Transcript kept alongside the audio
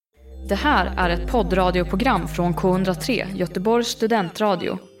Det här är ett poddradioprogram från K103, Göteborgs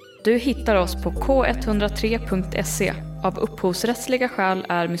studentradio. Du hittar oss på k103.se. Av upphovsrättsliga skäl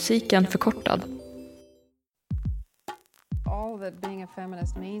är musiken förkortad. All that being a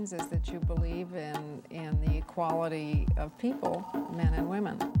feminist means is that you believe in the equality of people, men and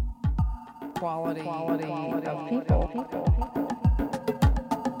women. Equality of people.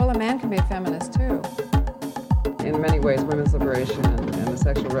 Well, a man can be a feminist too. In many ways, women's liberation and the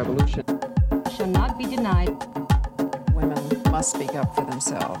sexual revolution shall not be denied. Women must speak up for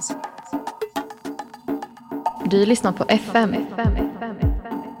themselves. Du lyssnar på FM.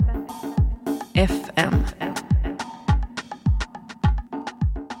 FM.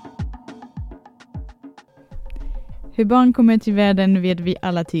 Hur barn kommer till världen vet vi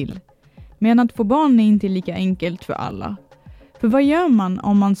alla till. Men att få barn är inte lika enkelt för alla. För vad gör man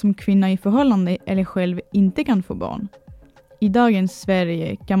om man som kvinna i förhållande eller själv inte kan få barn? I dagens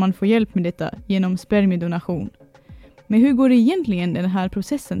Sverige kan man få hjälp med detta genom spermiedonation. Men hur går egentligen den här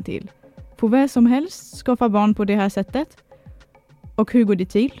processen till? Får vem som helst skaffa barn på det här sättet? Och hur går det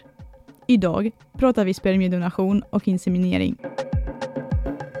till? Idag pratar vi spermiedonation och inseminering.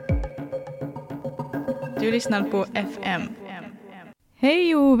 Du lyssnar på FM.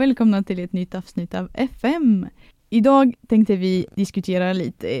 Hej och välkomna till ett nytt avsnitt av FM. Idag tänkte vi diskutera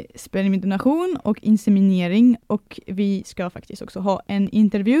lite spermiedonation och inseminering, och vi ska faktiskt också ha en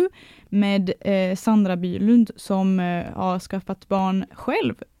intervju med Sandra Bylund som har skaffat barn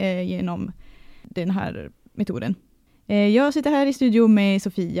själv genom den här metoden. Jag sitter här i studio med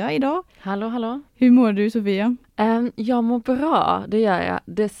Sofia idag. Hallå. Hur mår du, Sofia? Jag mår bra, det gör jag.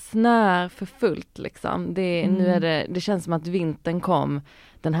 Det snör för fullt liksom. Det känns som att vintern kom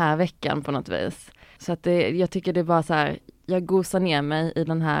den här veckan på något vis. Så att jag tycker det är bara så här, jag gosar ner mig i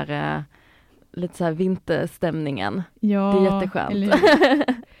den här lite så här vinterstämningen. Ja, det är jätteskönt.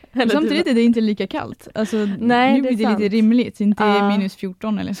 Samtidigt är det inte lika kallt. Alltså, nej, nu blir det lite rimligt. Inte minus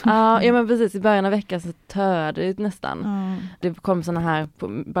 14 eller så. Ja, men precis. I början av veckan så töade det ut nästan. Det kom såna här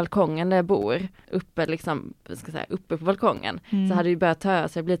på balkongen där jag bor. Uppe på balkongen. Så hade det börjat töa,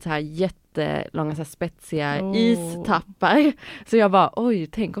 så det blivit så här jättelånga så här spetsiga istappar. Så jag bara,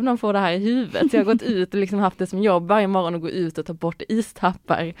 tänk om de får det här i huvudet. Så jag har gått ut och liksom haft det som jobb varje morgon och gå ut och ta bort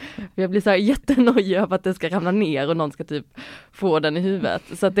istappar. Jag blir så här jättenojig över att det ska ramla ner och någon ska typ få den i huvudet.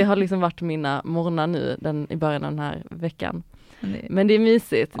 Så att det har liksom varit mina morgnar nu i början av den här veckan. Men det är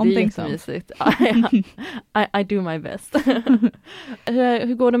mysigt. Det är jättemysigt. I do my best.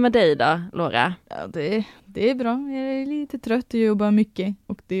 Hur går det med dig då, Laura? Ja, det är bra. Jag är lite trött och jobbar mycket.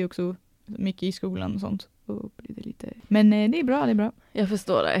 Och det är också mycket i skolan och sånt. Men det är bra. Jag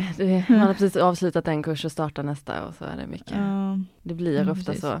förstår det. Man har precis avslutat en kurs och startar nästa, och så är det mycket. Det blir ofta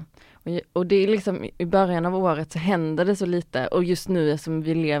precis så. Och det är liksom i början av året så händer det så lite, och just nu som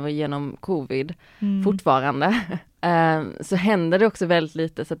vi lever genom covid fortfarande så händer det också väldigt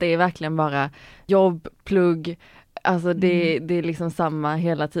lite, så att det är verkligen bara jobb, plugg, alltså det är liksom samma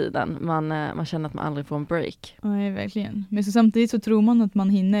hela tiden. Man känner att man aldrig får en break. Nej, verkligen. Men så samtidigt så tror man att man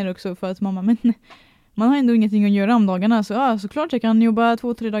hinner också, för att man har ändå ingenting att göra om dagarna, så såklart jag kan jobba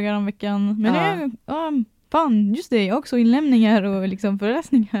 2-3 dagar om veckan, men fan, just det, också inlämningar och liksom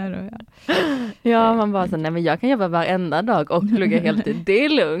föreläsningar. Ja, man bara så, nej men jag kan jobba varenda dag och plugga heltid, det är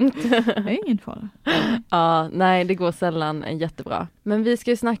lugnt. Det är ingen fara. Ja, nej, det går sällan jättebra. Men vi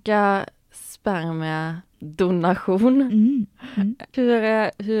ska ju snacka spermiedonation.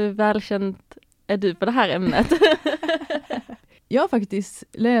 Hur välkänt är du på det här ämnet? Jag har faktiskt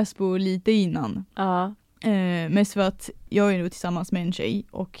läst på lite innan. Ja. Mest för att jag är nu tillsammans med en tjej,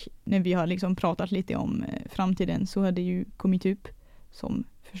 och när vi har liksom pratat lite om framtiden så har det ju kommit upp som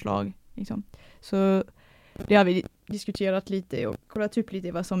förslag liksom. Så det har vi diskuterat lite och kollat upp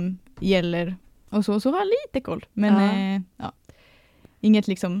lite vad som gäller, och så har jag lite koll, men inget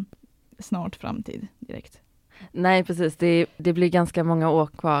liksom snart framtid direkt. Nej, precis, det blir ganska många år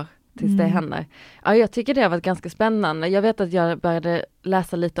kvar tills det händer. Ja, jag tycker det har varit ganska spännande. Jag vet att jag började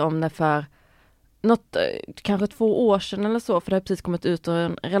läsa lite om det för kanske 2 år sedan eller så, för det har precis kommit ut ur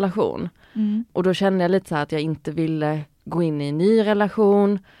en relation. Och då kände jag lite så här att jag inte ville gå in i en ny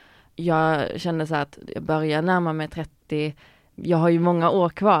relation. Jag kände så här att jag börjar närma mig 30. Jag har ju många år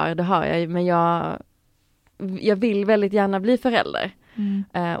kvar, det har jag, men jag vill väldigt gärna bli förälder.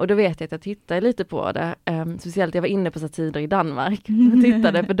 Och då vet jag att jag tittade lite på det. Speciellt jag var inne på så sidor i Danmark och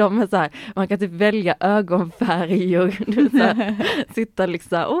tittade, för de är så här, man kan typ välja ögonfärg och sitta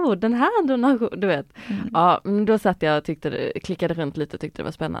liksom, den här donation, du vet. Ja, då satt jag och klickade runt lite och tyckte det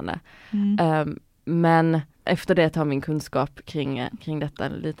var spännande. Men efter det tar min kunskap kring detta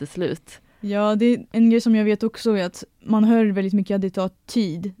lite slut. Ja, det är en grej som jag vet också är att man hör väldigt mycket att det tar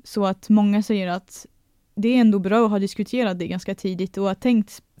tid. Så att många säger att det är ändå bra att ha diskuterat det ganska tidigt och att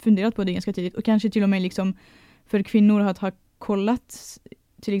funderat på det ganska tidigt. Och kanske till och med liksom för kvinnor att ha kollat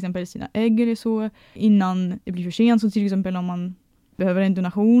till exempel sina ägg eller så innan det blir för sent. Så till exempel om man behöver en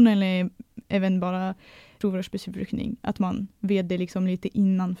donation eller även bara provrörsbefruktning. Att man vet det liksom lite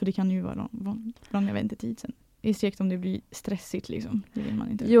innan, för det kan ju vara långa väntetid sen. Det är säkert om det blir stressigt liksom. Det vill man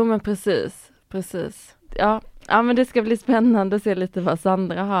inte. Jo, men precis. Ja, men det ska bli spännande att se lite vad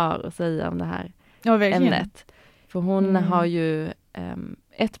Sandra har att säga om det här ämnet. För hon har ju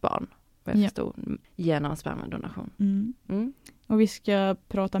ett barn, vad jag förstod, genom spermadonation. Och vi ska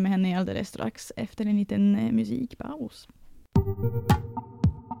prata med henne alldeles strax efter en liten musikpaus.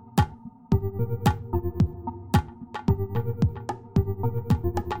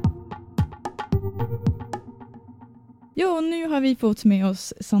 Ja, nu har vi fått med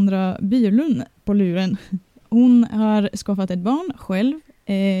oss Sandra Bylund på luren. Hon har skaffat ett barn själv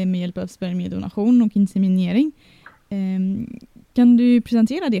med hjälp av spermiedonation och inseminering. Kan du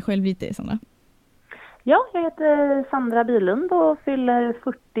presentera dig själv lite, Sandra? Ja, jag heter Sandra Bylund och fyller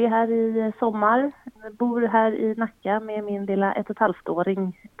 40 här i sommar. Jag bor här i Nacka med min lilla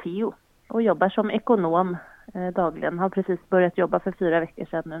 1,5-åring Theo och jobbar som ekonom dagligen. Har precis börjat jobba för 4 veckor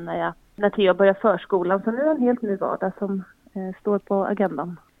sedan nu när Theo börjar förskolan. Så nu är det en helt ny vardag som står på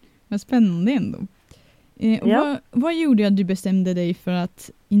agendan. Vad spännande ändå. Vad gjorde att du bestämde dig för att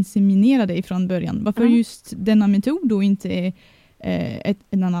inseminera dig från början? Varför just denna metod och inte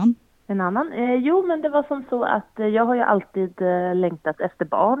en annan? En annan? Jo, men det var som så att jag har ju alltid längtat efter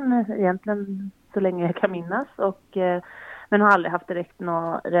barn, egentligen så länge jag kan minnas. Men har aldrig haft direkt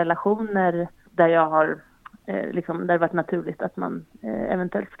några relationer där jag har, där det varit naturligt att man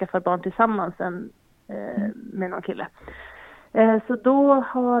eventuellt skaffar barn tillsammans med någon kille. Så då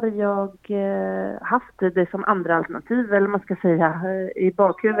har jag haft det som andra alternativ, eller man ska säga, i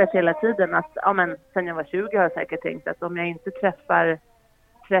bakhuvudet hela tiden. Att sen jag var 20 har jag säkert tänkt att om jag inte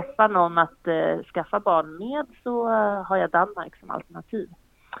träffa någon att skaffa barn med, så har jag Danmark som alternativ.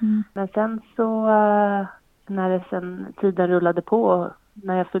 Men sen så när det sen tiden rullade på,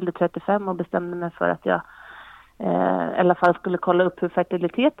 när jag fyllde 35 och bestämde mig för att jag i alla fall skulle kolla upp hur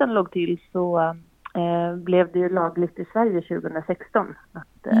fertiliteten låg till, så blev det ju lagligt i Sverige 2016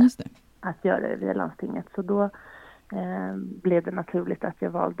 att göra det via landstinget. Så då blev det naturligt att jag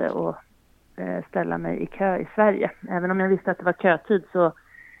valde att ställa mig i kö i Sverige. Även om jag visste att det var kötid, så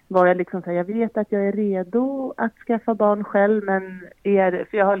var jag liksom så här, jag vet att jag är redo att skaffa barn själv, men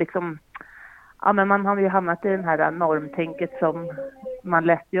för jag har liksom, men man har ju hamnat i den här normtänket som man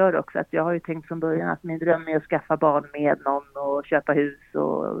lätt gör också. Att jag har ju tänkt från början att min dröm är att skaffa barn med någon och köpa hus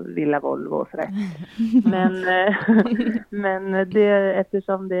och villa Volvo och sådär. Men det,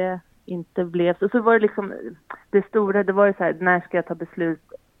 eftersom det inte blev så var det liksom det stora, det var ju så här, när ska jag ta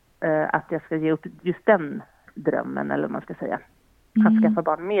beslut att jag ska ge upp just den drömmen, eller vad man ska säga. Att skaffa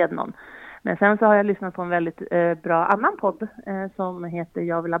barn med någon. Men sen så har jag lyssnat på en väldigt bra annan podd som heter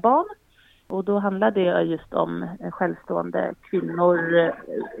Jag vill ha barn. Och då handlar det just om självstående kvinnor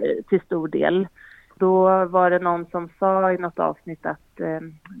till stor del. Då var det någon som sa i något avsnitt att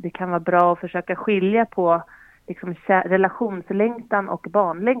det kan vara bra att försöka skilja på liksom relationslängtan och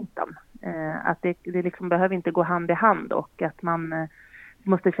barnlängtan. Att det liksom behöver inte gå hand i hand, och att man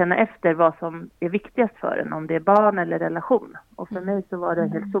måste känna efter vad som är viktigast för en, om det är barn eller relation. Och för mig så var det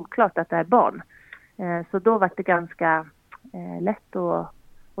helt solklart att det är barn. Så då var det ganska lätt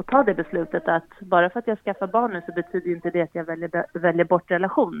att ta det beslutet, att bara för att jag skaffar barn nu så betyder inte det att jag väljer bort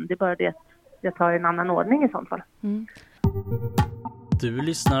relation. Det är bara det att jag tar en annan ordning i sånt fall. Du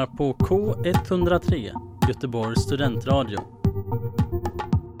lyssnar på K103, Göteborgs studentradio.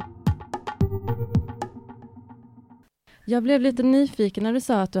 Jag blev lite nyfiken när du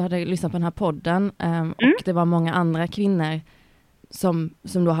sa att du hade lyssnat på den här podden och det var många andra kvinnor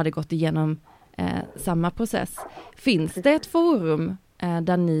som då hade gått igenom samma process. Finns det ett forum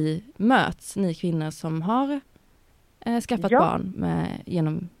där ni möts, ni kvinnor som har skaffat barn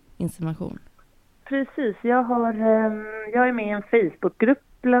genom insemination? Precis, jag är med i en Facebookgrupp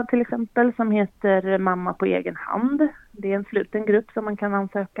till exempel som heter Mamma på egen hand. Det är en sluten grupp som man kan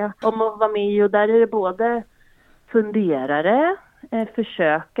ansöka om att vara med i, och där är det både funderare,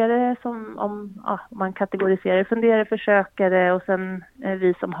 försökare, som om man kategoriserar funderare, försökare, och sen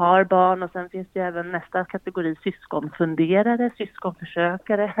vi som har barn, och sen finns det även nästa kategori syskonfunderare,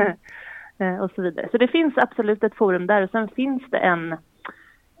 syskonförsökare och så vidare. Så det finns absolut ett forum där, och sen finns det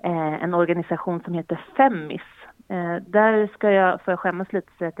en organisation som heter Femmis. Där får jag skämmas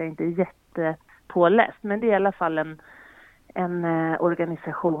lite så att jag inte är jättepåläst, men det är i alla fall en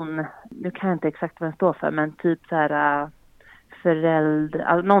organisation, nu kan jag inte exakt vad den står för, men typ så här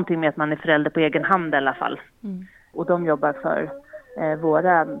någonting med att man är förälder på egen hand i alla fall. Och de jobbar för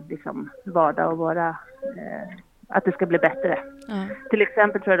våra liksom, vardag och våra att det ska bli bättre. Till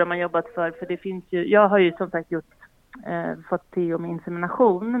exempel tror jag de har jobbat för det finns ju, jag har ju som sagt fått Theo med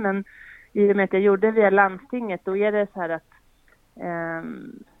insemination, men i och med att jag gjorde via landstinget, då är det så här att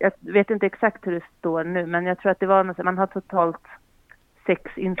jag vet inte exakt hur det står nu, men jag tror att det var man har totalt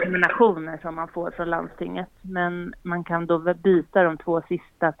 6 inseminationer som man får från landstinget, men man kan då byta de 2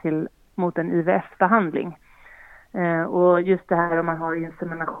 sista mot en IVF-behandling. Och just det här om man har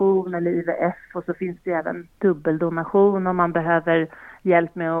insemination eller IVF, och så finns det även dubbeldonation om man behöver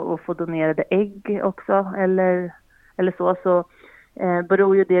hjälp med att få donerade ägg också eller så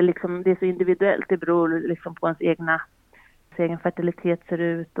beror ju det liksom, det är så individuellt, det beror liksom på ens egen fertilitet ser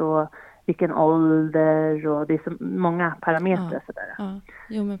ut och vilken ålder, och det är så många parametrar sådär. Ja,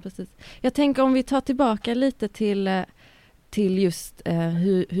 jo men precis. Jag tänker om vi tar tillbaka lite till just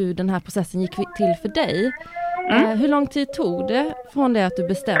hur den här processen gick till för dig. Hur lång tid tog det från det att du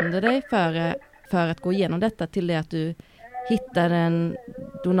bestämde dig för att gå igenom detta till det att du hittade en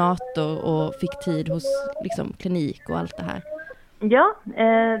donator och fick tid hos liksom, klinik och allt det här? Ja,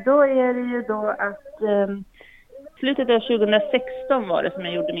 då är det ju då att slutet av 2016 var det som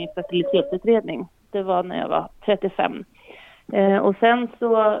jag gjorde min fertilitetsutredning. Det var när jag var 35. Och sen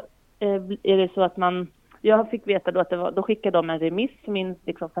så är det så att jag fick veta då att då skickade de en remiss för min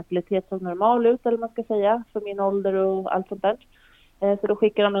liksom, fertilitet såg normal ut, eller man ska säga, för min ålder och allt sånt där. Så då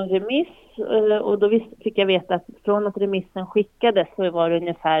skickade de en remiss och då fick jag veta att från att remissen skickades så var det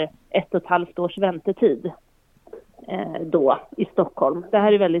ungefär 1,5 års väntetid då i Stockholm. Det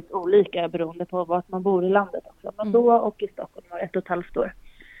här är väldigt olika beroende på vart man bor i landet också. Men då och i Stockholm var 1,5 år.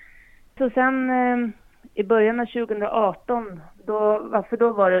 Så sen i början av 2018 då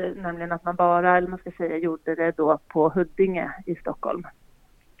var det nämligen att man bara, eller man ska säga, gjorde det då på Huddinge i Stockholm.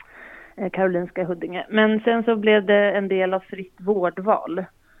 Karolinska Huddinge. Men sen så blev det en del av fritt vårdval.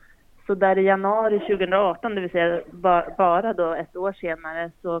 Så där i januari 2018, det vill säga bara då ett år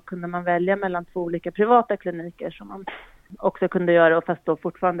senare, så kunde man välja mellan 2 olika privata kliniker som man också kunde göra, fast då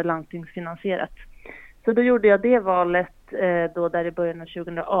fortfarande landstingsfinansierat. Så då gjorde jag det valet då där i början av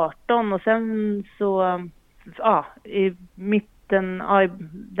 2018, och sen så i mitten,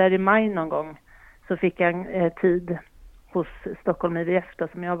 där i maj någon gång, så fick jag tid hos Stockholm IVF då,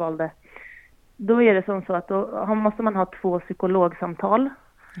 som jag valde. Då är det som så att då måste man ha 2 psykologsamtal.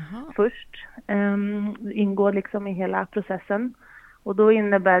 Först. Ingår liksom i hela processen. Och då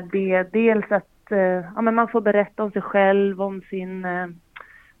innebär det dels att men man får berätta om sig själv, om sin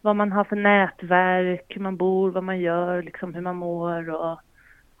vad man har för nätverk, hur man bor, vad man gör, liksom hur man mår, och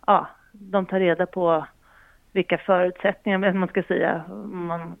de tar reda på vilka förutsättningar man ska säga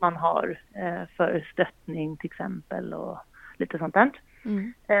man har för stöttning till exempel och lite sånt där.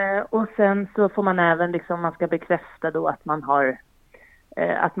 Och sen så får man även liksom, man ska bekräfta då att man har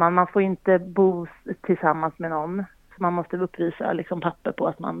att man får inte bo tillsammans med någon, så man måste uppvisa liksom papper på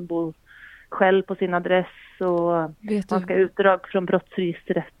att man bor själv på sin adress, och man ska utdrag från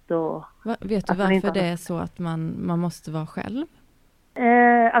brottsregistret. Och vet du varför det är så att man måste vara själv?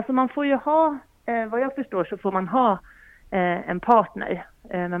 Alltså man får ju ha, vad jag förstår så får man ha en partner,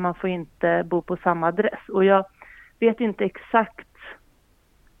 men man får inte bo på samma adress. Och jag vet inte exakt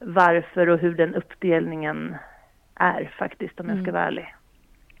varför och hur den uppdelningen är faktiskt, om jag ska vara ärlig.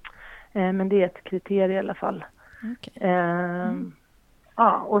 Men det är ett kriterium i alla fall. Okay.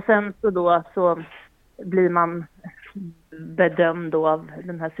 Och sen så blir man bedömd då av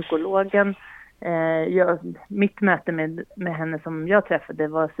den här psykologen. Mitt möte med henne som jag träffade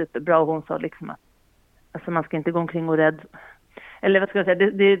var superbra, och hon sa liksom att alltså man ska inte gå omkring och rädd. Eller vad ska jag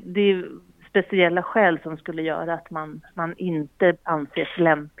säga, det är speciella skäl som skulle göra att man inte anses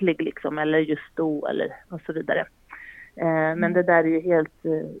lämplig liksom, eller just då, eller och så vidare. Men det där är ju helt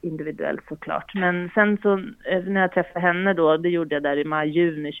individuellt såklart. Men sen så när jag träffade henne då, det gjorde jag där i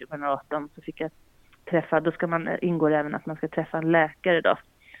maj-juni 2018, så fick jag träffa, då ingår även att man ska träffa en läkare då.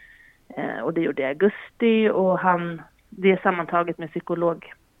 Och det gjorde jag i augusti, och det sammantaget med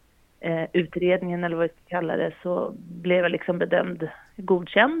psykologutredningen eller vad vi ska kalla det, så blev jag liksom bedömd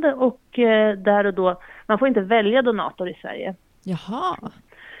godkänd, och där och då, man får inte välja donator i Sverige. Jaha.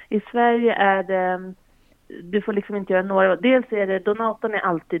 I Sverige är det, du får liksom inte göra några, dels är det, donatorn är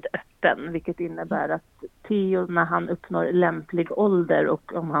alltid öppen, vilket innebär att Theo, när han uppnår lämplig ålder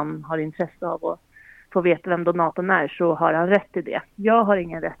och om han har intresse av att få veta vem donatorn är, så har han rätt till det. Jag har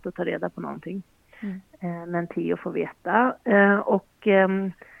ingen rätt att ta reda på någonting. Men Theo får veta. Och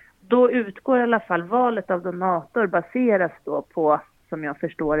då utgår i alla fall valet av donator baseras då på, som jag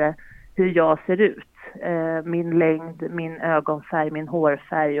förstår det, hur jag ser ut. Min längd, min ögonfärg, min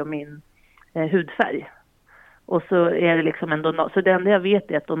hårfärg och min hudfärg. Och så är det liksom en donator. Så det enda jag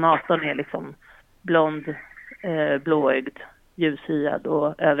vet är att donatorn är liksom blond, blåögd, ljushyad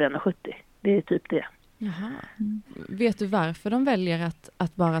och över 1,70. Det är typ det. Jaha. Vet du varför de väljer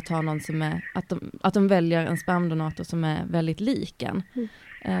att bara ta någon som är, att de väljer en spermdonator som är väldigt lik en?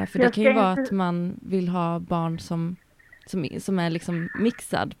 För det kan ju vara att man vill ha barn som är liksom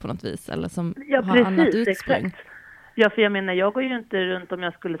mixad på något vis, eller som har annat ursprung. Exakt. Ja, för jag menar, jag går ju inte runt om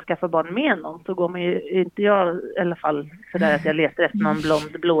jag skulle skaffa barn med någon, så går man ju inte jag i alla fall sådär att jag letar efter någon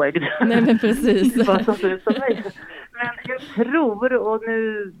blond blåögd. Nej, men precis. Vad som ser ut som mig. Men jag tror, och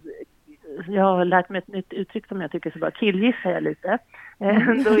nu jag har lärt mig ett nytt uttryck som jag tycker är så bra, killgissar jag lite.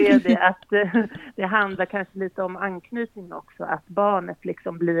 Då är det att det handlar kanske lite om anknytning också, att barnet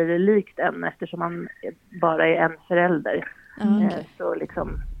liksom blir likt en eftersom man bara är en förälder. Så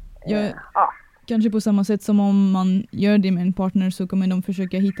liksom, ja. Kanske på samma sätt som om man gör det med en partner, så kommer de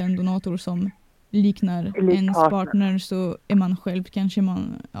försöka hitta en donator som liknar ens partner, så är man själv kanske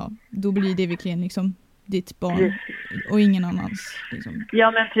då blir det verkligen liksom ditt barn och ingen annans. Liksom.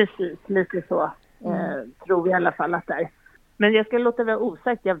 Ja, men precis. Lite så tror vi i alla fall att det är. Men jag ska låta det vara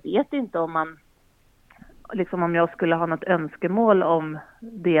osagt. Jag vet inte om man liksom om jag skulle ha något önskemål om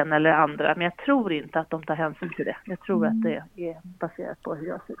det ena eller andra. Men jag tror inte att de tar hänsyn till det. Jag tror att det är baserat på hur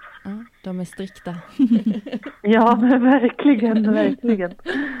jag ser ut. Ja, de är strikta. Ja, men verkligen, verkligen.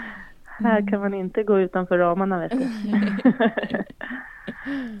 Här kan man inte gå utanför ramarna, vet du.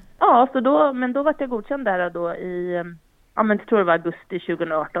 Ja, så då var jag godkänd där då i, jag tror det var augusti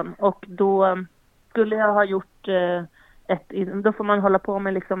 2018. Och då skulle jag ha gjort då får man hålla på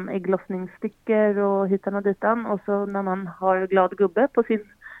med liksom ägglossningsstickor och hitan och ditan. Och så när man har glad gubbe på sin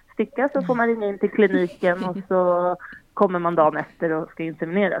sticka så får man ringa in till kliniken och så kommer man dagen efter och ska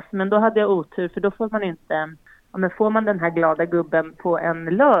insemineras. Men då hade jag otur, för då får man inte, får man den här glada gubben på en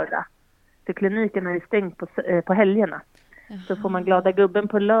lördag. För kliniken är stängt på helgerna. Så får man glada gubben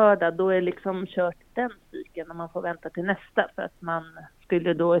på lördag, då är liksom kört den cykeln och man får vänta till nästa. För att man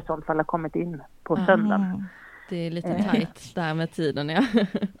skulle då i sånt fall ha kommit in på söndagen. Det är lite tajt där med tiden, ja.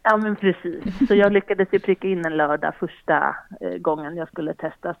 Ja, men precis. Så jag lyckades ju pricka in en lördag första gången jag skulle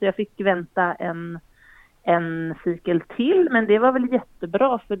testa. Så jag fick vänta en cykel till, men det var väl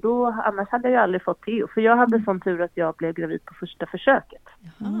jättebra, för då, annars hade jag ju aldrig fått Theo. För jag hade sån tur att jag blev gravid på första försöket.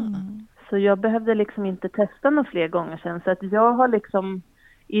 Så jag behövde liksom inte testa några fler gånger sen. Så att jag har liksom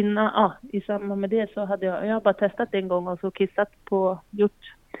i samband med det så hade jag bara testat en gång och så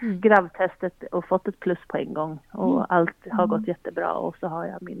gjort gravtestet och fått ett plus på en gång. Och allt har gått jättebra, och så har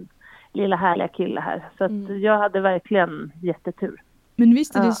jag min lilla härliga kille här. Så att jag hade verkligen jättetur. Men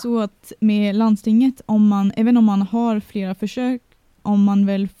visst är det så att med landstinget, även om man har flera försök, om man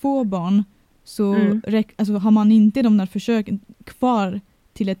väl får barn, så har man inte de där försöken kvar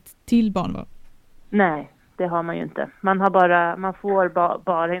till ett till barn, va? Nej, det har man ju inte. Man får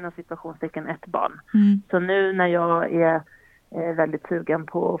bara inom situationstecken ett barn. Så nu när jag är väldigt sugen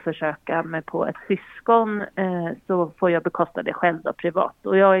på att försöka mig på ett syskon, så får jag bekosta det själv då, privat.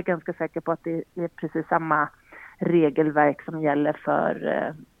 Och jag är ganska säker på att det är precis samma regelverk som gäller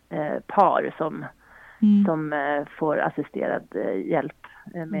för par som får assisterad hjälp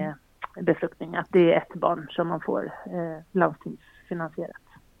med befruktning. Att det är ett barn som man får landstingsfinansierat.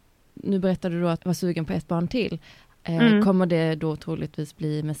 Nu berättade du att du var sugen på ett barn till. Kommer det då troligtvis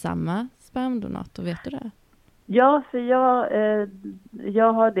bli med samma spermdonator, vet du det? Ja, för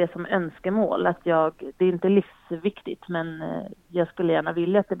jag har det som önskemål att det är inte livsviktigt, men jag skulle gärna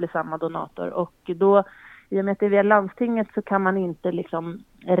vilja att det blir samma donator. Och då, i och med att det är via landstinget, så kan man inte liksom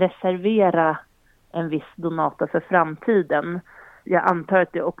reservera en viss donator för framtiden. Jag antar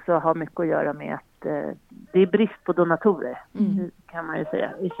att det också har mycket att göra med att det är brist på donatorer, kan man ju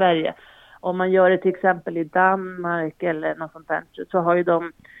säga, i Sverige. Om man gör det till exempel i Danmark eller något sånt där, så har ju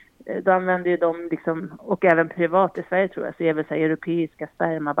då använder ju de liksom, och även privat i Sverige tror jag, så är väl så här europeiska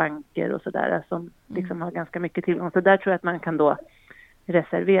spermabanker och sådär som liksom har ganska mycket tillgång. Så där tror jag att man kan då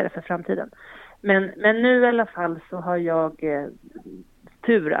reservera för framtiden. Men nu i alla fall så har jag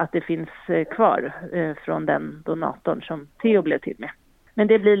tur att det finns kvar från den donatorn som Theo blev till med. Men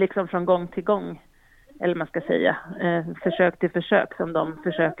det blir liksom från gång till gång, eller man ska säga, försök till försök som de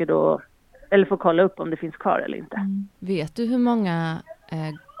försöker då, eller får kolla upp om det finns kvar eller inte. Vet du hur många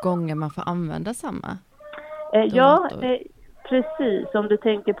gånger man får använda samma donator? Ja, precis. Om du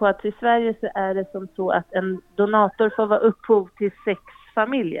tänker på att i Sverige så är det som så att en donator får vara upphov till 6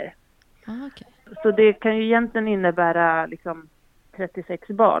 familjer. Okay. Så det kan ju egentligen innebära liksom 36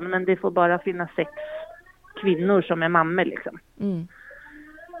 barn, men det får bara finnas 6 kvinnor som är mammor liksom.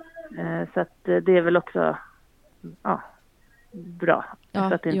 Så att det är väl också bra.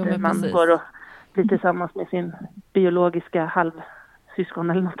 Så att inte man går och blir tillsammans med sin biologiska halvsyskon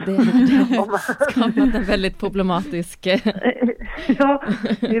eller något. Det har skapat en väldigt problematisk ja,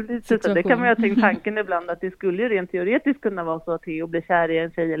 det kan man ju ha tänkt tanken ibland, att det skulle ju rent teoretiskt kunna vara så att Theo blir kär i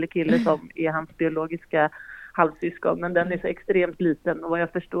en tjej eller kille som är hans biologiska halvsyskon, men den är så extremt liten, och vad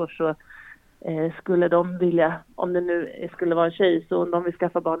jag förstår så skulle de vilja, om det nu skulle vara en tjej, så om de vill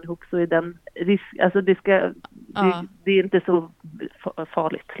skaffa barn ihop, så är den risk, alltså det är inte så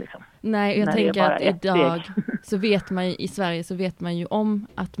farligt liksom. Nej, jag tänker att idag så vet man ju, i Sverige så vet man ju om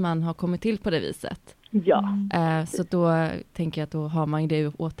att man har kommit till på det viset. Ja. Så då tänker jag att då har man det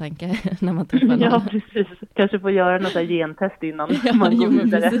i åtanke när man träffar någon. Ja, precis. Kanske får göra något där gentest innan man går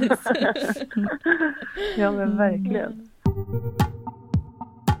vidare. Ja, men verkligen.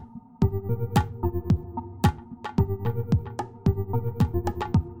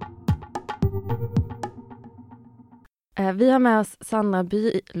 Vi har med oss Sandra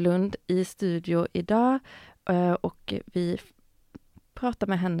Bylund i studio idag och vi pratar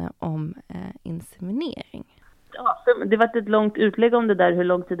med henne om inseminering. Ja, det var ett långt utlägg om det där, hur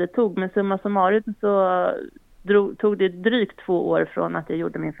lång tid det tog, men summa summarum så tog det drygt 2 år från att jag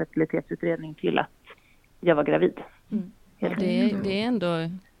gjorde min fertilitetsutredning till att jag var gravid. Ja, det är ändå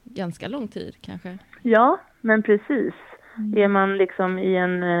ganska lång tid kanske. Ja, men precis. Är man liksom i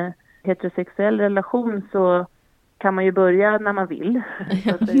en heterosexuell relation så kan man ju börja när man vill,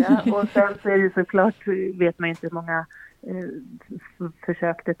 så att säga. Och sen så är det såklart, vet man inte hur många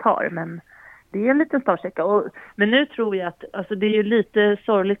försök det tar, men det är en liten startsträcka. Men nu tror jag att, alltså det är ju lite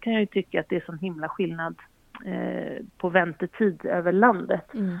sorgligt, kan jag ju tycka, att det är sån himla skillnad på väntetid över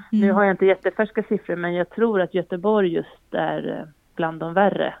landet. Nu har jag inte jättefärska siffror, men jag tror att Göteborg just är bland de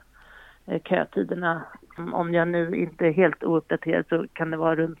värre kötiderna. Om jag nu inte är helt ouppdaterad så kan det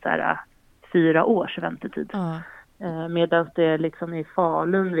vara runt så här 4 års väntetid. Medan det liksom i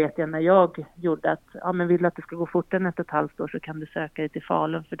Falun, vet jag när jag gjorde, att men vill att det ska gå fortare än 1,5 år så kan du söka dig till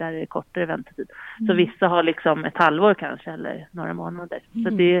Falun, för där är det kortare väntetid. Så vissa har liksom 1 halvår kanske, eller några månader. Så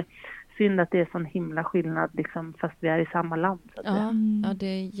det är synd att det är sån himla skillnad liksom, fast vi är i samma land. Så att ja, det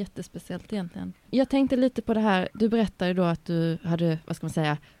är jättespeciellt egentligen. Jag tänkte lite på det här, du berättade då att du hade, vad ska man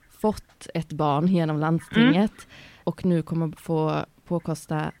säga, fått ett barn genom landstinget och nu kommer få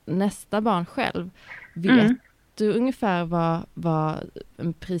påkosta nästa barn själv. Vet du ungefär vad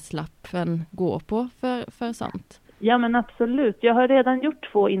prislappen går på för sånt? Ja, men absolut. Jag har redan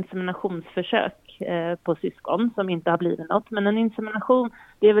gjort 2 inseminationsförsök på syskon som inte har blivit något. Men en insemination,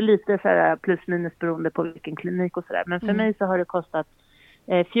 det är väl lite så här plus minus beroende på vilken klinik och sådär. Men för mig så har det kostat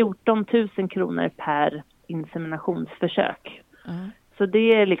 14 000 kronor per inseminationsförsök. Så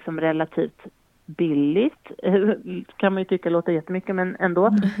det är liksom relativt billigt, kan man ju tycka låter jättemycket, men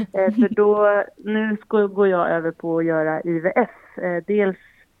ändå. För då, nu går jag över på att göra IVF. Dels,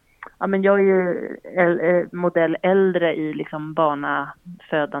 men jag är ju modell äldre i liksom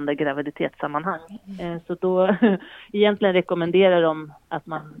barnafödande graviditetssammanhang. Så då egentligen rekommenderar de att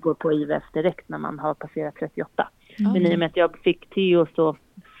man går på IVF direkt när man har passerat 38. Men i och med att jag fick Theo så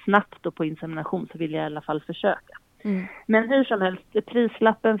snabbt och på insemination så vill jag i alla fall försöka. Men hur som helst,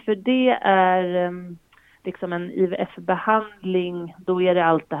 prislappen för det är liksom en IVF-behandling. Då är det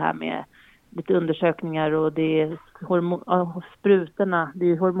allt det här med lite undersökningar och det är sprutorna. Det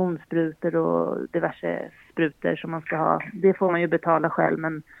är hormonsprutor och diverse sprutor som man ska ha. Det får man ju betala själv,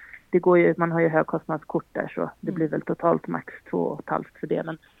 men det går ju, man har ju högkostnadskort där, så det blir väl totalt max 2,5 för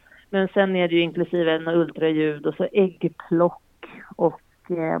det. Men sen är det ju inklusive en ultraljud och så äggplock och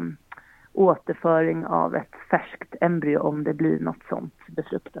återföring av ett färskt embryo om det blir något sånt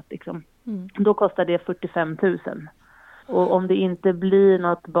befruktat liksom. Då kostar det 45 000. Och om det inte blir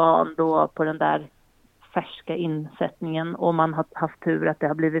något barn då på den där färska insättningen, och man har haft tur att det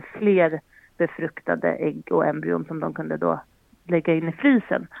har blivit fler befruktade ägg och embryon som de kunde då lägga in i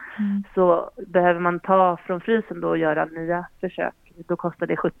frysen, så behöver man ta från frysen då och göra nya försök. Då kostar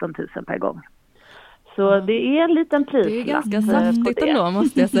det 17 000 per gång. Så det är en liten pris. Det är ganska saftigt ändå,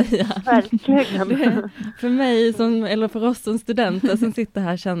 måste jag säga. Verkligen. För mig eller för oss som studenter som sitter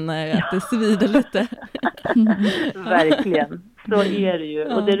här känner att det svider lite. Verkligen. Så är det ju.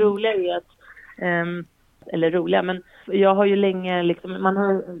 Och det roliga är att eller roliga, men jag har ju länge liksom, man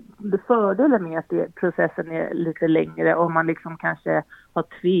har fördelen med att processen är lite längre, och man liksom kanske har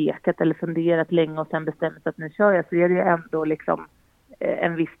tvekat eller funderat länge och sen bestämt att nu kör jag, så är det ju ändå liksom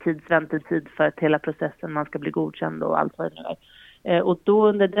en viss tids väntetid för att hela processen man ska bli godkänd och allt vad det nu är. Och då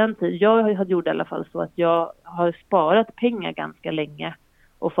under den tiden, jag hade gjort i alla fall så att jag har sparat pengar ganska länge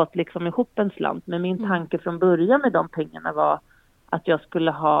och fått liksom ihop en slant. Men min tanke från början med de pengarna var att jag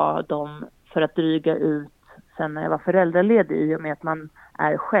skulle ha dem för att dryga ut sen när jag var föräldraledig. I och med att man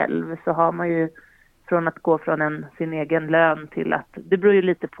är själv så har man ju från att gå från sin egen lön till att, det beror ju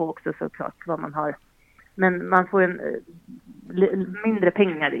lite på också såklart vad man har. Men man får mindre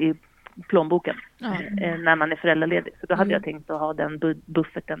pengar i plånboken när man är föräldraledig. Så då hade jag tänkt att ha den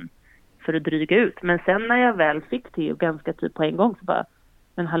bufferten för att dryga ut. Men sen när jag väl fick det ganska typ på en gång så bara,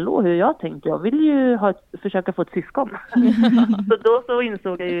 men hallå, hur jag tänkte? Jag vill ju försöka få ett syskon. Så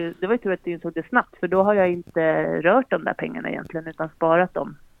insåg jag ju, det var ju tur att jag insåg det snabbt. För då har jag inte rört de där pengarna egentligen utan sparat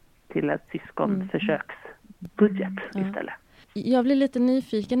dem till ett syskonförsöksbudget istället. Jag blir lite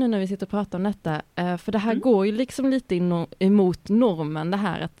nyfiken nu när vi sitter och pratar om detta. För det här går ju liksom lite emot normen, det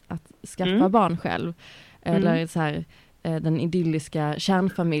här att skaffa barn själv. Eller så här, den idylliska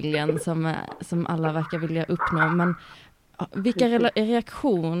kärnfamiljen som alla verkar vilja uppnå. Men vilka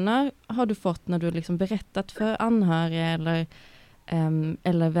reaktioner har du fått när du liksom berättat för anhöriga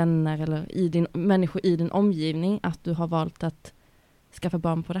eller vänner eller människor i din omgivning att du har valt att skaffa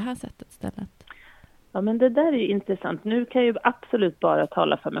barn på det här sättet istället? Ja, men det där är ju intressant. Nu kan jag ju absolut bara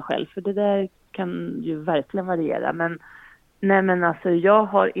tala för mig själv, för det där kan ju verkligen variera. Men alltså jag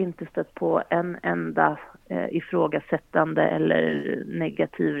har inte stött på en enda ifrågasättande eller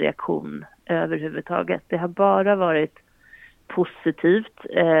negativ reaktion överhuvudtaget. Det har bara varit positivt,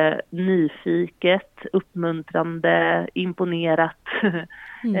 nyfiket, uppmuntrande, imponerat.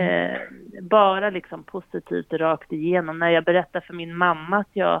 Bara liksom positivt rakt igenom. När jag berättar för min mamma att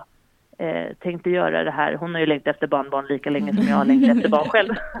jag tänkte göra det här. Hon har ju längtat efter barnbarn lika länge som jag har längtat efter barn själv.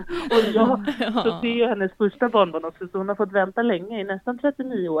 Och så det är ju hennes första barnbarn också. Så hon har fått vänta länge, i nästan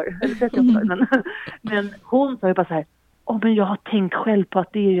 39 år. Eller 38 år. Men hon sa ju bara så här, men jag har tänkt själv på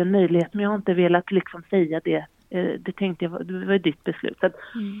att det är ju en möjlighet. Men jag har inte velat liksom säga det. Det tänkte jag, det var ditt beslut. Så att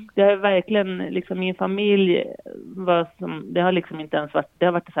det har verkligen, liksom min familj det har liksom inte ens varit, det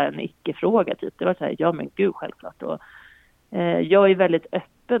har varit så här en icke-fråga typ. Det var så här, ja men gud självklart. Och jag är väldigt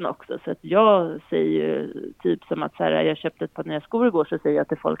öppen också, så att jag säger ju typ som att så här, jag köpte ett par nya skor igår, så säger jag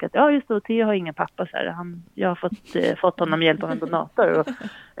till folk att ja just det, Theo har ingen pappa så här, jag har fått honom hjälp av en donator och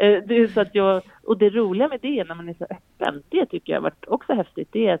det är så att och det roliga med det när man är så öppen, det tycker jag har varit också häftigt,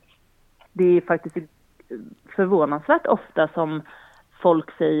 det är att det är faktiskt förvånansvärt ofta som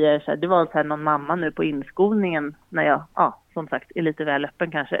folk säger så här, det var så här någon mamma nu på inskolningen när jag, som sagt, är lite väl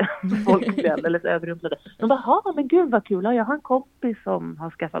öppen kanske. Folk blir alldeles överrumplade. De bara, men gud vad kul, jag har en kompis som har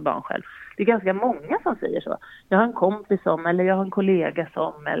skaffat barn själv. Det är ganska många som säger så. Jag har en kompis som, eller jag har en kollega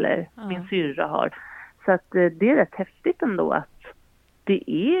som, eller min syrra har. Så att det är rätt häftigt ändå att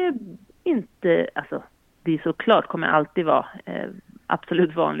det är inte, alltså det är såklart kommer alltid vara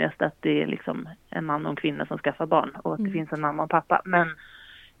absolut vanligast att det är liksom en man och en kvinna som skaffar barn och att det finns en mamma och pappa. Men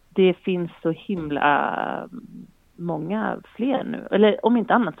det finns så himla många fler nu. Eller om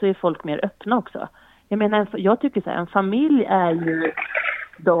inte annat så är folk mer öppna också. Jag menar, jag tycker så här, en familj är ju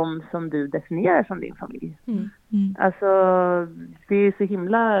de som du definierar som din familj. Alltså det är så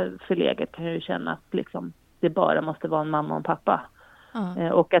himla förlegat kan jag ju känna att liksom, det bara måste vara en mamma och en pappa.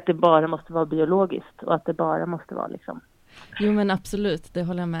 Och att det bara måste vara biologiskt och att det bara måste vara liksom. Jo men absolut, det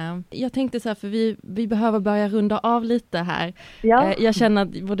håller jag med om. Jag tänkte så här, för vi behöver börja runda av lite här. Ja. Jag känner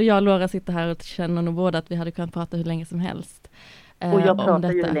att både jag och Laura sitter här och känner nog båda att vi hade kunnat prata hur länge som helst. Och jag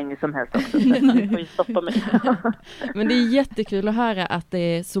pratar ju hur länge som helst också, så du får ju stoppa mig. Men det är jättekul att höra att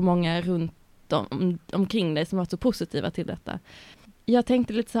det är så många runt omkring dig som har varit så positiva till detta. Jag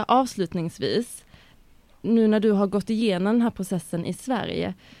tänkte lite så här avslutningsvis, nu när du har gått igenom den här processen i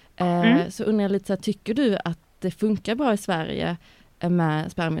Sverige, så undrar jag lite så här, tycker du att det funkar bra i Sverige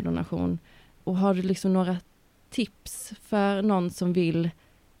med spermiedonation? Och har du liksom några tips för någon som vill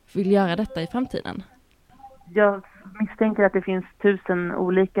göra detta i framtiden? Jag misstänker att det finns 1000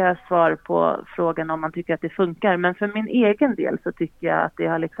 olika svar på frågan om man tycker att det funkar. Men för min egen del så tycker jag att det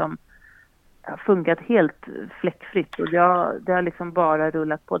har liksom funkat helt fläckfritt. Och det har liksom bara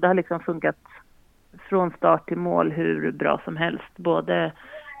rullat på. Det har liksom funkat från start till mål hur bra som helst. Både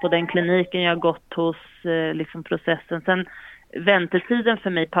på den kliniken jag gått hos, liksom processen. Sen väntetiden för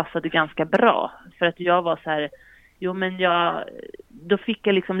mig passade ganska bra. För att jag var så här, då fick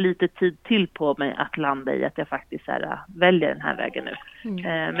jag liksom lite tid till på mig att landa i att jag faktiskt så här, väljer den här vägen nu.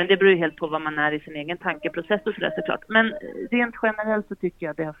 Men det beror ju helt på vad man är i sin egen tankeprocess och sådär såklart. Men rent generellt så tycker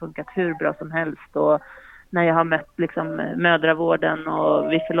jag att det har funkat hur bra som helst. Och när jag har mött liksom mödravården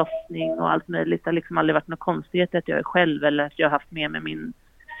och vid förlossning och allt möjligt, det har liksom aldrig varit något konstigt att jag är själv eller att jag har haft med mig min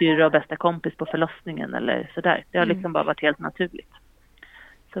syrra och bästa kompis på förlossningen eller sådär. Det har liksom bara varit helt naturligt.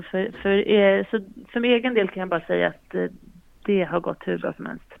 Så för min egen del kan jag bara säga att det har gått hur bra som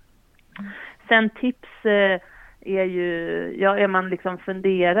helst. Sen tips är ju, är man liksom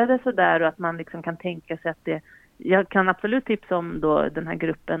funderade sådär och att man liksom kan tänka sig att jag kan absolut tipsa om då den här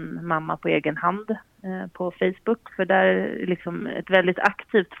gruppen Mamma på egen hand på Facebook. För där är liksom ett väldigt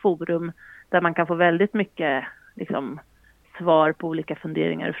aktivt forum där man kan få väldigt mycket liksom svar på olika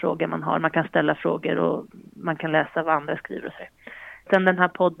funderingar och frågor man har. Man kan ställa frågor och man kan läsa vad andra skriver och så. Sen den här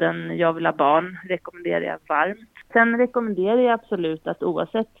podden Jag vill ha barn rekommenderar jag varmt. Sen rekommenderar jag absolut att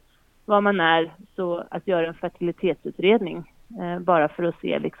oavsett vad man är så att göra en fertilitetsutredning. Bara för att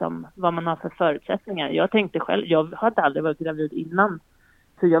se liksom vad man har för förutsättningar. Jag tänkte själv, jag hade aldrig varit gravid innan.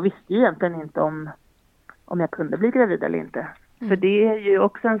 Så jag visste ju egentligen inte om jag kunde bli gravid eller inte. För det är ju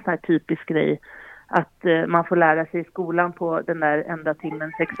också en sån här typisk grej att man får lära sig i skolan på den där enda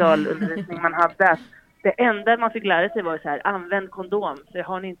timmen sexualundervisning man hade. Det enda man fick lära sig var så här, använd kondom. För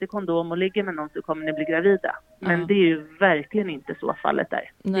har ni inte kondom och ligger med någon så kommer ni bli gravida. Men det är ju verkligen inte så fallet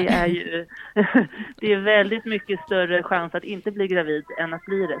där. Nej. Det är ju det är väldigt mycket större chans att inte bli gravid än att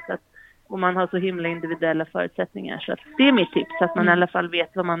bli det. Så att, och man har så himla individuella förutsättningar. Så att det är mitt tips, att man i alla fall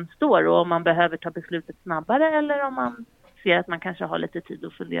vet var man står och om man behöver ta beslutet snabbare eller om man ser att man kanske har lite tid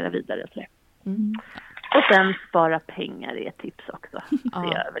att fundera vidare. Så. Och sen spara pengar är ett tips också.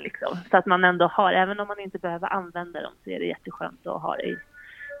 Liksom. Så att man ändå har, även om man inte behöver använda dem så är det jätteskönt att ha det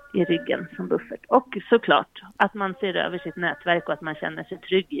i ryggen som buffert. Och såklart att man ser över sitt nätverk och att man känner sig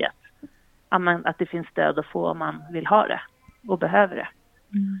trygg i att det finns stöd att få om man vill ha det och behöver det.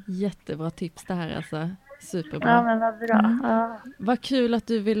 Jättebra tips det här alltså. Superbra. Ja, men vad bra. Ja. Vad kul att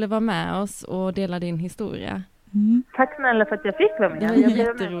du ville vara med oss och dela din historia. Tack snälla för att jag fick vara med. Jag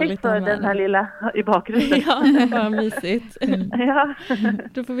ber om för den här lilla i bakgrunden. Ja, det var mysigt. Ja.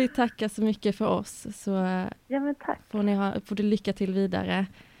 Då får vi tacka så mycket för oss. Så ja, men tack. Får du lycka till vidare.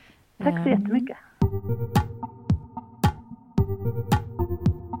 Tack så jättemycket.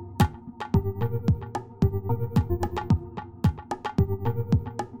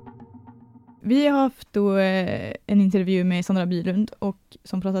 Vi har haft då en intervju med Sandra Bylund och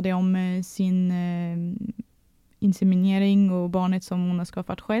som pratade om sin inseminering och barnet som hon har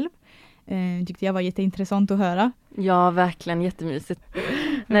skapat själv. Tyckte jag var jätteintressant att höra. Ja, verkligen jättemysigt.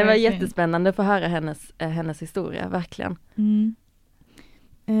 Det var jättespännande att få höra hennes historia, verkligen.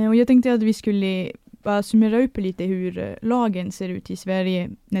 Och jag tänkte att vi skulle bara summera upp lite hur lagen ser ut i Sverige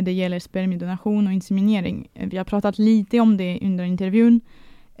när det gäller spermiedonation och inseminering. Vi har pratat lite om det under intervjun.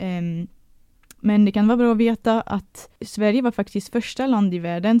 Men det kan vara bra att veta att Sverige var faktiskt första land i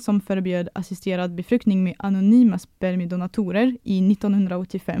världen som förbjöd assisterad befruktning med anonyma spermiedonatorer i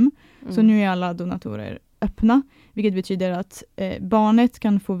 1985. Så nu är alla donatorer öppna, vilket betyder att barnet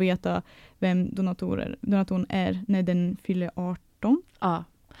kan få veta vem donatorn är när den fyller 18. Ja,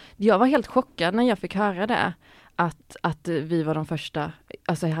 jag var helt chockad när jag fick höra det. Att vi var de första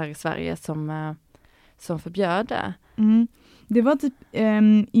alltså här i Sverige som förbjöd det. Det var typ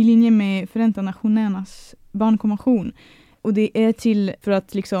i linje med Förenta Nationernas barnkonvention. Och det är till för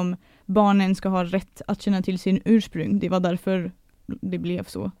att liksom barnen ska ha rätt att känna till sin ursprung. Det var därför det blev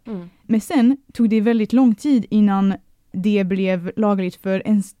så. Men sen tog det väldigt lång tid innan det blev lagligt för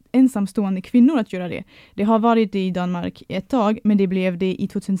ensamstående kvinnor att göra det. Det har varit det i Danmark ett tag, men det blev det i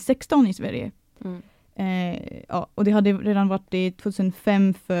 2016 i Sverige. Och det hade redan varit det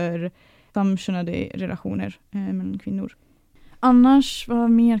 2005 för samkönade relationer mellan kvinnor. Annars, vad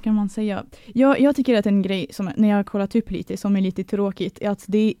mer kan man säga? Jag tycker att en grej som när jag har kollat upp lite som är lite tråkigt är att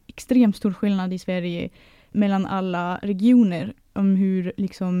det är extremt stor skillnad i Sverige mellan alla regioner om hur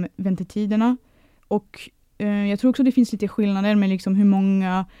liksom väntetiderna och jag tror också det finns lite skillnader med liksom hur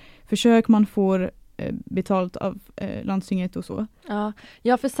många försök man får betalt av landstinget och så.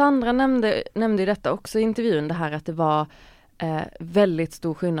 Ja, för Sandra nämnde detta också i intervjun det här att det var väldigt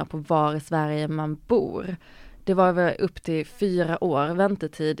stor skillnad på var i Sverige man bor. Det var upp till 4 år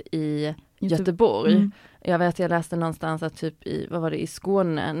väntetid i Göteborg. Jag läste någonstans att typ i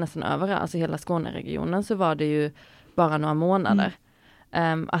Skåne, nästan överallt, alltså hela Skåneregionen så var det ju bara några månader.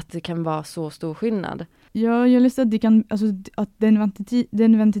 Att det kan vara så stor skillnad. Ja, jag läste att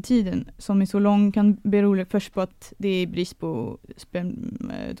den väntetiden som är så lång kan bero först på att det är brist på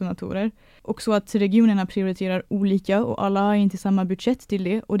spermidonatorer. Och så att regionerna prioriterar olika och alla har inte samma budget till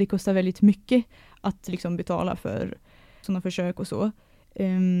det. Och det kostar väldigt mycket att liksom betala för sådana försök och så.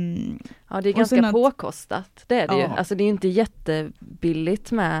 Ja, det är ganska påkostat. Det är det ju. Alltså det är inte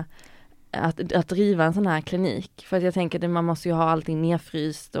jättebilligt med att driva en sån här klinik. För att jag tänker att man måste ju ha allting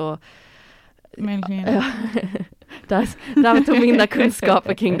nedfryst och där tog mina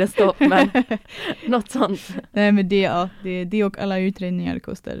kunskaper kring det stopp, men något sånt. Nej, men det och alla utredningar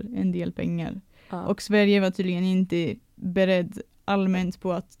kostar en del pengar. Ja. Och Sverige var tydligen inte beredd allmänt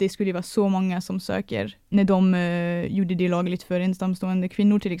på att det skulle vara så många som söker. När de gjorde det lagligt för ensamstående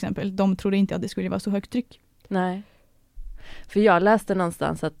kvinnor till exempel. De trodde inte att det skulle vara så högt tryck. Nej. För jag läste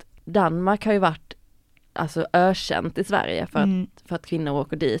någonstans att Danmark har ju varit alltså ökänt i Sverige för att kvinnor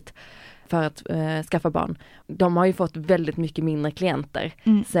åker dit för att skaffa barn. De har ju fått väldigt mycket mindre klienter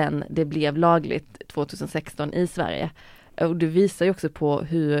sen det blev lagligt 2016 i Sverige. Och det visar ju också på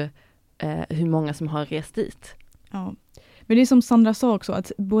hur många som har rest dit. Ja. Men det är som Sandra sa också,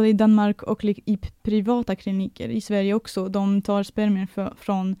 att både i Danmark och i privata kliniker i Sverige också, de tar spermier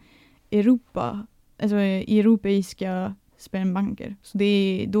från Europa, alltså europeiska spermbanker. Så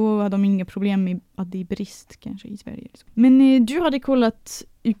då har de inga problem med att det är brist kanske i Sverige. Men du hade kollat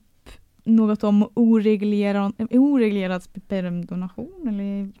upp något om oreglerad spermdonation?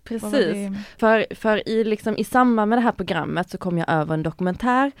 Eller precis. För i samband med det här programmet så kom jag över en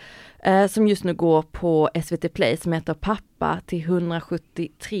dokumentär som just nu går på SVT Play som heter Pappa till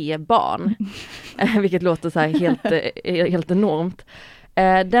 173 barn. Vilket låter så här helt enormt.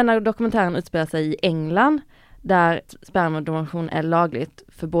 Denna dokumentären utspelar sig i England där spermadonation är lagligt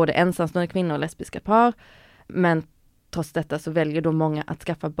för både ensamstående kvinnor och lesbiska par. Men trots detta så väljer då många att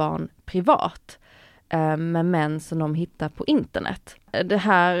skaffa barn privat med män som de hittar på internet. Det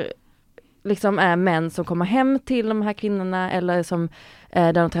här liksom är män som kommer hem till de här kvinnorna eller som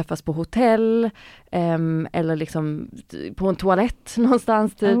där de träffas på hotell eller liksom på en toalett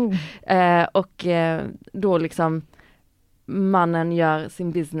någonstans typ. Och då liksom mannen gör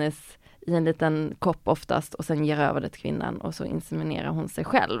sin business i en liten kopp oftast och sen ger över det till kvinnan och så inseminerar hon sig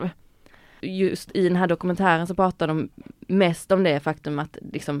själv. Just i den här dokumentären så pratar de mest om det faktum att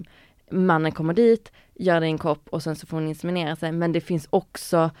liksom mannen kommer dit, gör det i en kopp och sen så får hon inseminera sig. Men det finns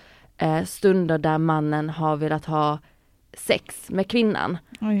också stunder där mannen har velat ha sex med kvinnan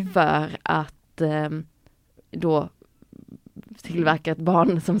för att då tillverka ett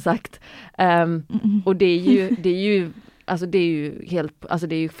barn som sagt. Och det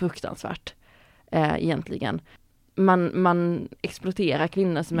är ju fruktansvärt egentligen. Man exploaterar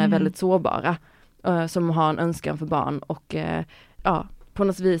kvinnor som är väldigt sårbara, som har en önskan för barn och på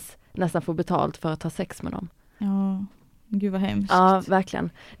något vis nästan får betalt för att ha sex med dem. Ja, gud vad hemskt. Ja, verkligen.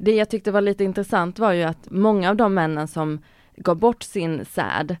 Det jag tyckte var lite intressant var ju att många av de männen som gav bort sin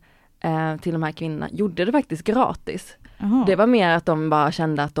säd till de här kvinnorna gjorde det faktiskt gratis. Aha. Det var mer att de bara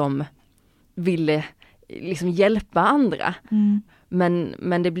kände att de ville liksom hjälpa andra.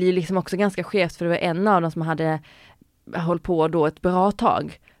 Men det blir liksom också ganska skevt för det var en av dem som hade hållit på då ett bra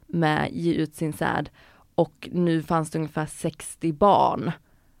tag med att ge ut sin säd och nu fanns det ungefär 60 barn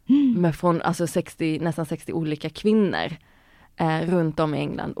med från nästan 60 olika kvinnor runt om i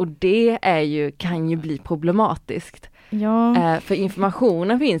England och det kan ju bli problematiskt. Ja. För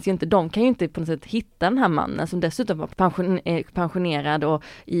informationen finns ju inte, de kan ju inte på något sätt hitta den här mannen som dessutom var pensionerad och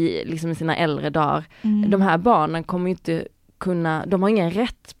i sina äldre dagar. De här barnen kommer ju inte de har ingen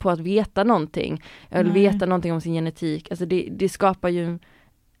rätt på att veta någonting eller veta någonting om sin genetik. Alltså det skapar ju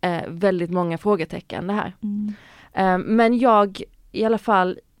väldigt många frågetecken det här. Men jag i alla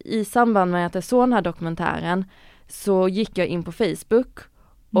fall i samband med att jag såg den här dokumentären så gick jag in på Facebook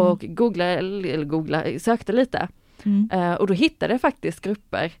och sökte lite. Och då hittade jag faktiskt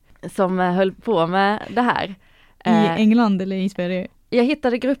grupper som höll på med det här. I England eller i Sverige? Jag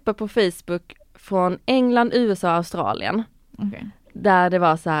hittade grupper på Facebook från England, USA och Australien. Okay. Där det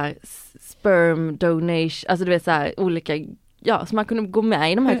var så här sperm donation, alltså du vet så här olika, så man kunde gå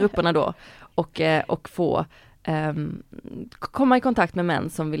med i de här grupperna då och få komma i kontakt med män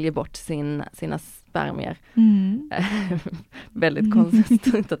som vill ge bort sina spermier. Väldigt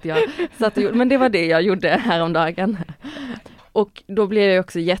konstigt att jag satt och gjorde, men det var det jag gjorde häromdagen. Och då blev jag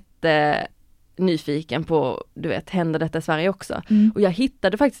också nyfiken på, du vet, händer detta i Sverige också? Och jag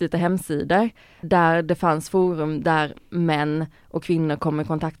hittade faktiskt lite hemsidor där det fanns forum där män och kvinnor kom i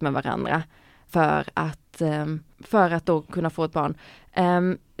kontakt med varandra för att då kunna få ett barn.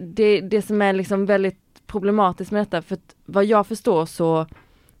 Det som är liksom väldigt problematiskt med detta, för att vad jag förstår så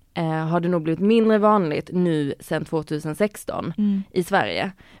har det nog blivit mindre vanligt nu sedan 2016 i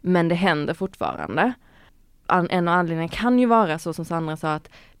Sverige, men det händer fortfarande. En av anledningarna kan ju vara så som Sandra sa att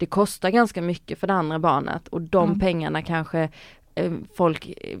det kostar ganska mycket för det andra barnet och de pengarna kanske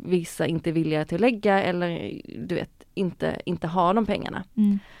vissa inte är villiga till att lägga eller du vet inte har de pengarna.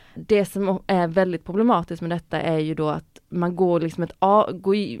 Det som är väldigt problematiskt med detta är ju då att man går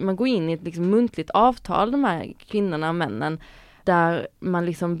in i ett liksom muntligt avtal, de här kvinnorna och männen, där man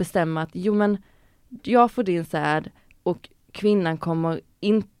liksom bestämmer att men jag får din säd och kvinnan kommer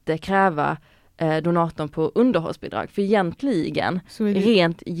inte kräva donatorn på underhållsbidrag. För egentligen,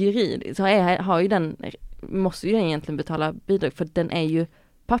 rent juridiskt, så måste ju den egentligen betala bidrag, för den är ju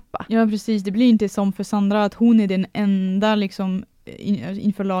pappa. Ja, precis. Det blir inte som för Sandra att hon är den enda liksom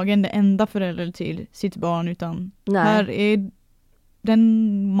inför lagen, den enda föräldern till sitt barn, utan här är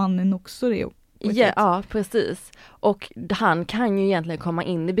den mannen också det. Ja, precis. Och han kan ju egentligen komma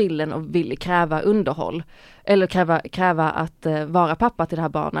in i bilden och vill kräva underhåll. Eller kräva att vara pappa till det här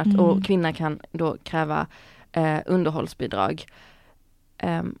barnet. Och kvinnan kan då kräva underhållsbidrag.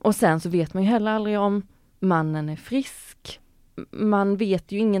 Och sen så vet man ju heller aldrig om mannen är frisk. Man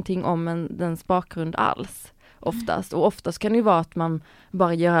vet ju ingenting om dens bakgrund alls. Oftast. Och oftast kan det ju vara att man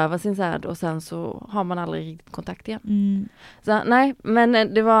bara gör över sin säd och sen så har man aldrig riktigt kontakt igen. Så nej, men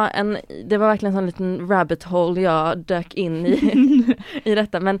det var verkligen en sån liten rabbit hole jag dök in i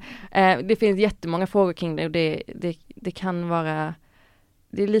detta. Men det finns jättemånga frågor kring det, och det kan vara,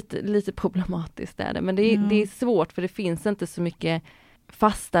 det är lite problematiskt där. Men det är svårt, för det finns inte så mycket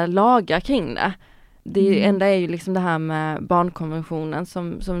fasta lagar kring det. Det enda är ju liksom det här med barnkonventionen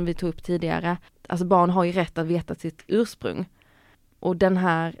som vi tog upp tidigare. Alltså barn har ju rätt att veta sitt ursprung. Och det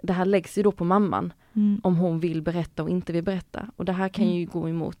här läggs ju då på mamman. Om hon vill berätta och inte vill berätta. Och det här kan ju gå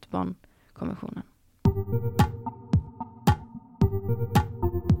emot barnkonventionen.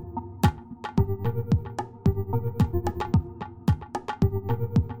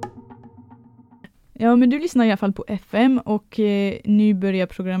 Ja, men du lyssnar i alla fall på FM och nu börjar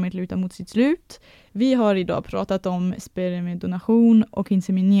programmet luta mot sitt slut. Vi har idag pratat om spermiedonation och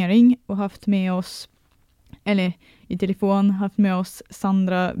inseminering och haft med oss, eller i telefon, haft med oss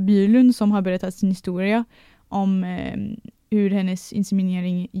Sandra Bylund som har berättat sin historia om hur hennes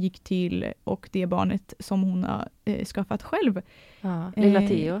inseminering gick till och det barnet som hon har skaffat själv. Ja, lilla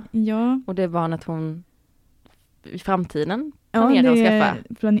Theo. Ja. Och det barnet hon i framtiden planerar att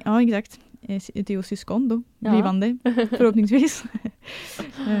skaffa. Ja, exakt. Theos syskon då, blivande, förhoppningsvis.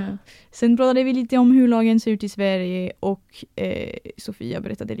 Sen pratade vi lite om hur lagen ser ut i Sverige och Sofia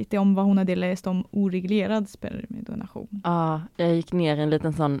berättade lite om vad hon hade läst om oreglerad spermiedonation. Ja, jag gick ner i en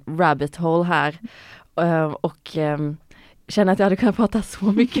liten sån rabbit hole här och känner att jag hade kunnat prata så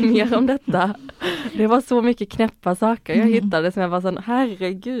mycket mer om detta. Det var så mycket knäppa saker jag hittade som jag var sån,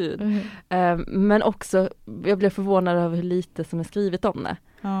 herregud. Men också, jag blev förvånad över hur lite som är skrivet om det.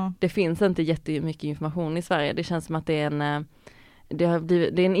 Ja. Det finns inte jättemycket information i Sverige. Det känns som att det är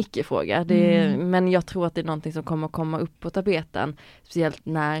en icke-fråga. Men jag tror att det är någonting som kommer komma upp på tapeten. Speciellt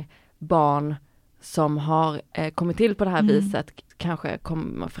när barn som har kommit till på det här viset kanske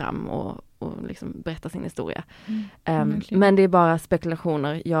kommer fram och liksom berättar sin historia. Men det är bara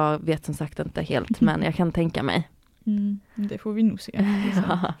spekulationer. Jag vet som sagt inte helt, men jag kan tänka mig. Det får vi nog se.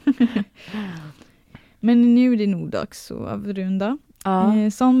 Men nu är det nog dags att avrunda.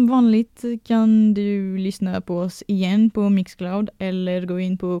 Ja. Som vanligt kan du lyssna på oss igen på Mixcloud eller gå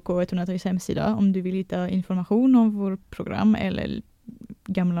in på K103s hemsida om du vill hitta information om vårt program eller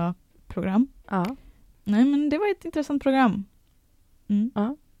gamla program. Ja. Nej, men det var ett intressant program.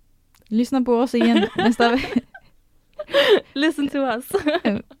 Ja. Lyssna på oss igen nästa vecka. Listen to us.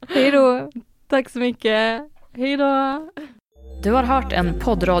 Hej då. Tack så mycket. Hej då. Du har hört en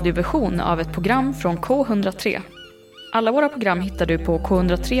poddradioversion av ett program från K103. Alla våra program hittar du på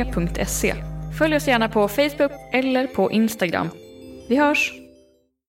k103.se. Följ oss gärna på Facebook eller på Instagram. Vi hörs!